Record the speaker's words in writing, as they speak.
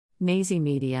Nazy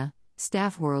Media,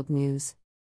 Staff World News.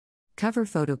 Cover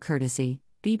photo courtesy,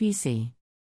 BBC.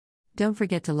 Don't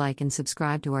forget to like and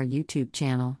subscribe to our YouTube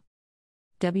channel.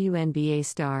 WNBA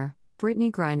star,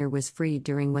 Brittney Griner was freed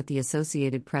during what the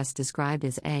Associated Press described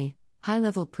as a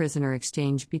high-level prisoner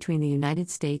exchange between the United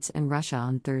States and Russia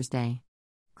on Thursday.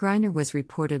 Griner was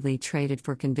reportedly traded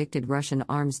for convicted Russian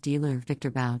arms dealer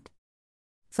Viktor Bout.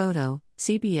 Photo,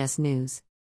 CBS News.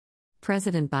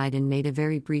 President Biden made a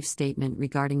very brief statement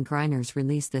regarding Griner's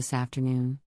release this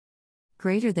afternoon.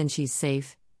 Greater than she's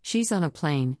safe, she's on a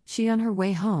plane, she on her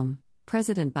way home,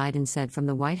 President Biden said from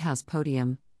the White House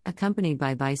podium, accompanied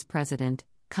by Vice President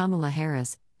Kamala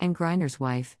Harris and Griner's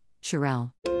wife,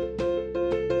 Cherelle.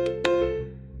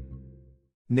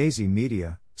 Nazy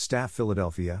Media, Staff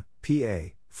Philadelphia, PA,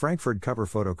 Frankfurt cover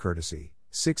photo courtesy,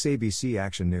 6 ABC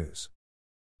Action News.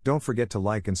 Don't forget to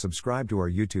like and subscribe to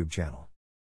our YouTube channel.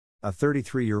 A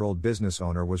 33-year-old business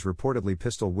owner was reportedly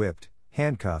pistol-whipped,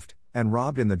 handcuffed, and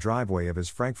robbed in the driveway of his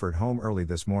Frankfurt home early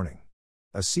this morning.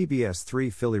 A CBS 3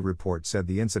 Philly report said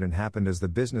the incident happened as the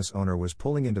business owner was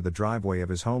pulling into the driveway of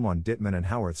his home on Dittman and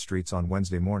Howarth Streets on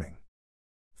Wednesday morning.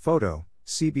 Photo,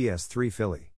 CBS 3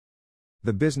 Philly.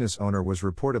 The business owner was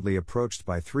reportedly approached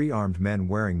by 3 armed men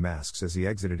wearing masks as he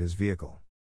exited his vehicle.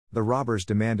 The robbers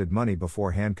demanded money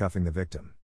before handcuffing the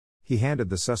victim. He handed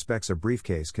the suspects a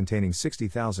briefcase containing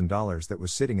 $60,000 that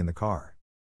was sitting in the car.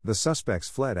 The suspects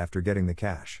fled after getting the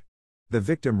cash. The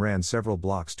victim ran several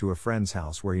blocks to a friend's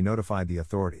house where he notified the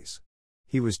authorities.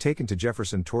 He was taken to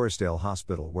Jefferson Torresdale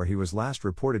Hospital where he was last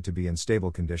reported to be in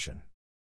stable condition.